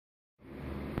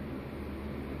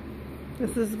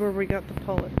This is where we got the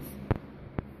pullets.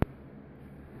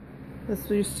 This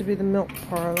used to be the milk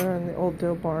parlor in the old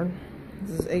dough barn.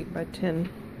 This is 8 by 10.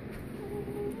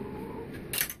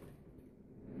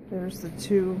 There's the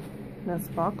 2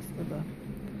 nest box with the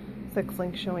 6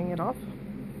 link showing it off.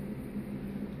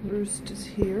 Roost is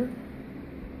here.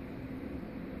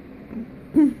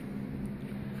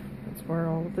 That's where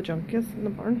all of the junk is in the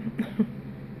barn.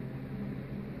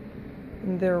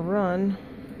 And their run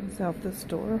is out this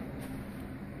door.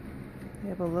 They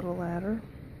have a little ladder.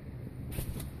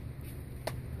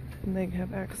 And they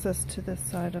have access to this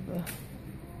side of the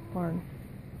barn.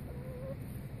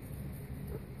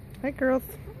 Hi, girls.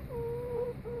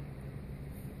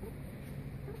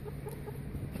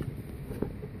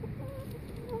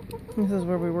 This is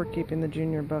where we were keeping the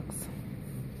junior bucks.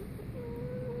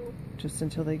 Just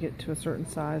until they get to a certain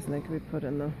size and they can be put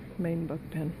in the main buck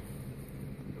pen.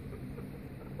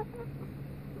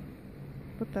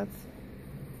 But that's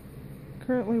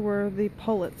currently where the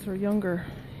pullets or younger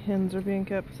hens are being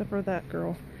kept, except for that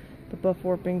girl, the Buff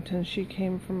Orpington. She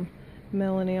came from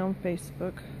Melanie on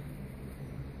Facebook.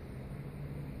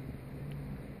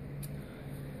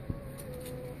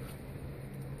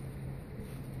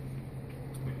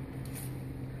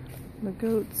 The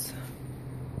goats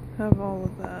have all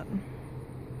of that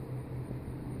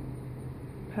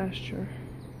pasture.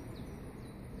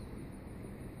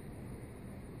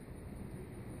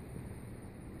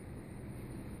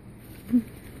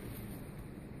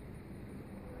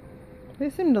 They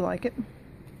seem to like it.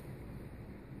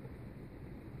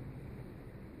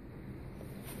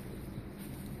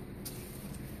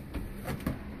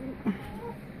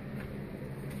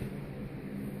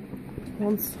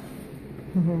 Once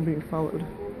I'm being followed.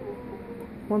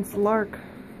 Once Lark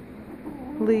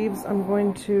leaves, I'm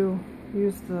going to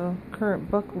use the current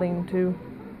buck lean-to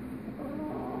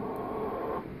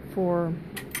for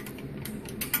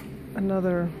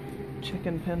another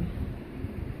chicken pen.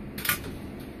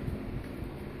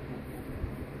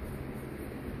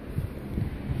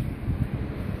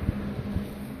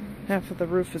 Half of the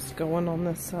roof is going on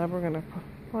this side. We're gonna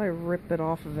probably rip it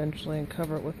off eventually and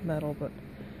cover it with metal, but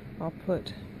I'll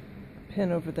put a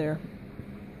pin over there.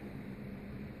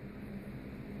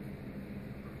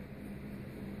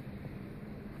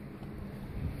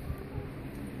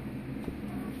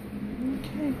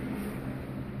 Okay.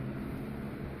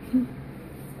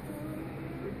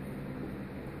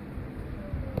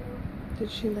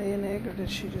 Did she lay an egg or did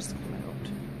she just come out?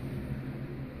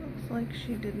 Looks like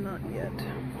she did not yet.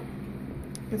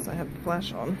 Guess I have the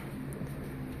flash on.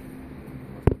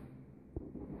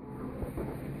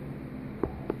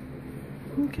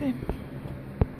 Okay.